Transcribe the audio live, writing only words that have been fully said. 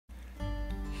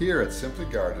Here at Simply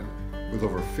Garden, with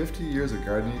over 50 years of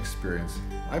gardening experience,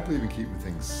 I believe in keeping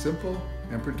things simple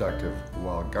and productive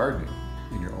while gardening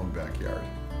in your own backyard.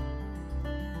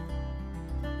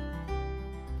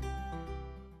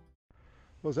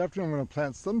 Well, this afternoon I'm going to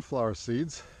plant sunflower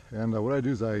seeds, and what I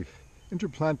do is I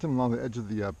interplant them along the edge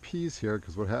of the peas here,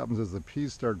 because what happens is the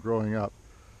peas start growing up.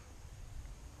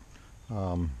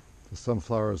 The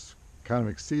sunflowers kind of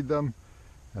exceed them,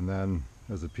 and then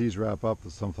as the peas wrap up,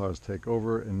 the sunflowers take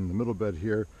over. In the middle bed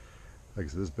here, like I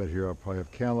said, this bed here, I'll probably have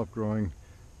cantaloupe growing.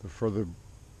 The further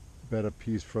bed of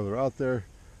peas further out there,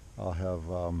 I'll have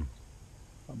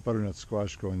butternut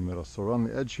squash growing in the middle. So around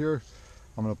the edge here,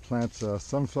 I'm going to plant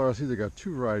sunflower seeds. I got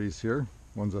two varieties here.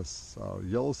 One's a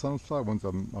yellow sunflower, one's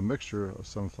a mixture of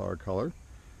sunflower color.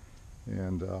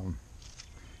 And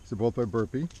these are both by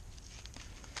Burpee.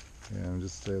 And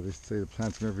just they say to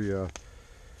plant them every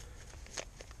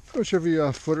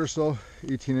foot or so,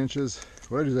 18 inches.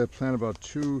 What I do is I plant about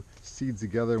 2 seeds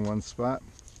together in one spot.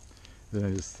 Then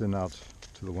I just thin out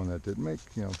to the one that didn't make,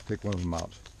 take one of them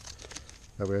out.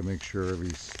 That way I make sure every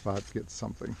spot gets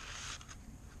something.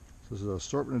 So this is an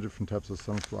assortment of different types of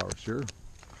sunflowers here.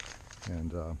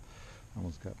 And I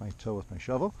almost got my toe with my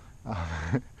shovel.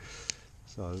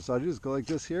 So I just go like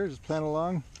this here, just plant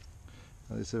along.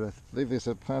 I believe they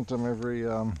said plant them every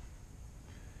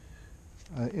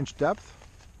inch depth.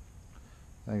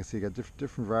 I can see you got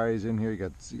different varieties in here. You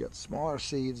got smaller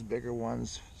seeds, bigger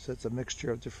ones. So it's a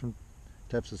mixture of different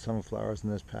types of sunflowers in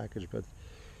this package. But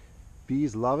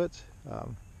bees love it.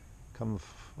 Come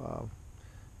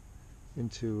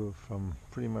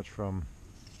pretty much from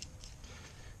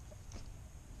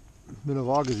middle of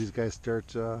August, these guys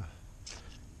start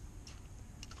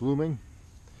blooming,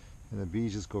 and the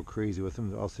bees just go crazy with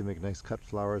them. They also make nice cut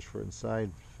flowers for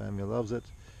inside. Family loves it.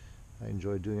 I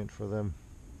enjoy doing it for them.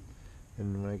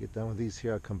 And when I get done with these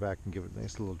here, I'll come back and give it a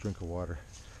nice little drink of water.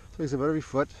 So like I said, about every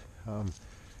foot,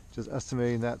 just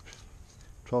estimating that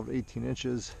 12 to 18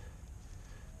 inches.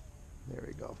 There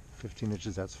we go, 15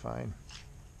 inches, that's fine.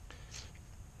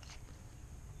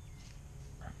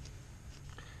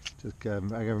 Just I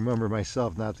gotta remember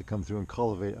myself not to come through and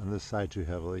cultivate on this side too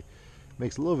heavily.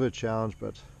 Makes a little bit of a challenge,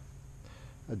 but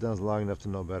I've done it long enough to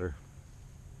know better.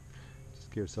 Just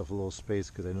give yourself a little space,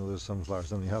 because I know there's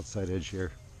sunflowers on the outside edge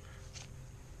here.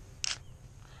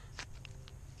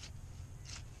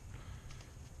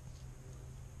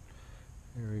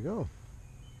 There we go.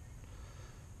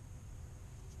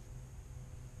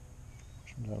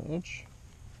 Push them down an inch.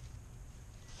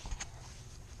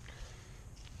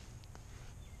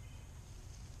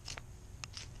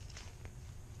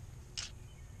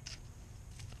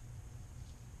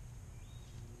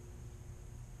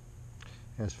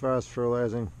 As far as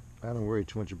fertilizing, I don't worry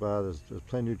too much about it. There's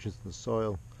plenty of nutrients in the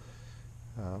soil.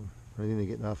 Anything they're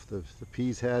getting off the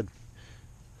peas head,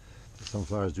 the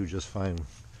sunflowers do just fine.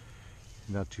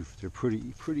 They're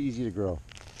pretty easy to grow.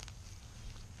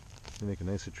 They make a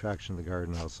nice attraction in the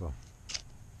garden also.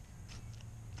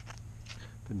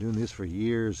 Been doing this for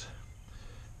years,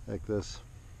 like this.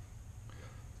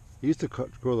 I used to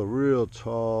grow the real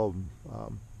tall,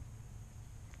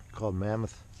 called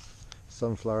mammoth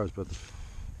sunflowers, but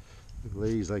the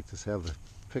ladies like to have the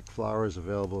picked flowers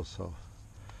available, so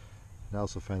I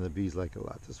also find the bees like it a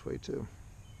lot this way too.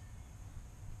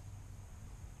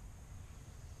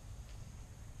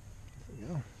 There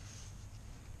we go.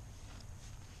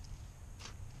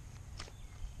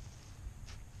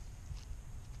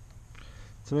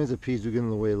 Sometimes the peas do get in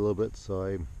the way a little bit,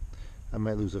 so I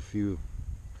might lose a few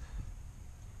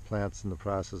plants in the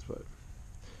process, but it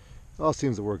all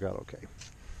seems to work out okay.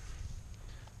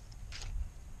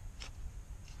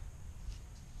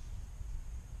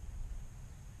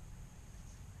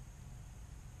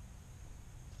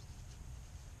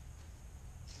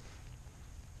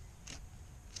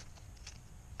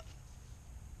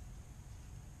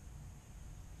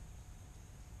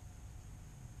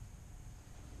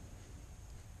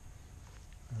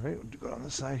 Alright, we'll go on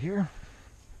this side here.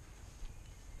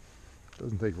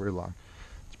 Doesn't take very long.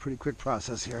 It's a pretty quick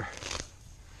process here.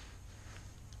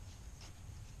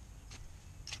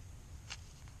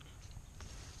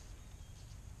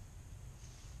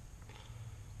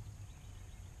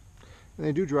 And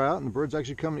they do dry out, and the birds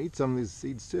actually come and eat some of these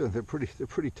seeds too. They're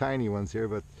pretty tiny ones here,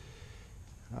 but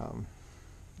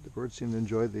the birds seem to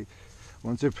enjoy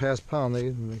once they're past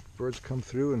pollen, the birds come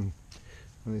through, and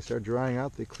when they start drying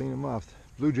out, they clean them off.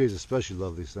 Blue jays especially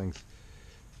love these things.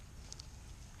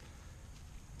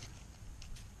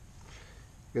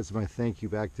 I guess my thank you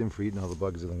back to them for eating all the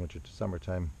bugs in the winter to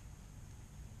summertime.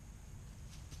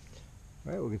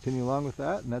 All right, we'll continue along with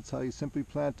that, and that's how you simply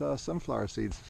plant sunflower seeds.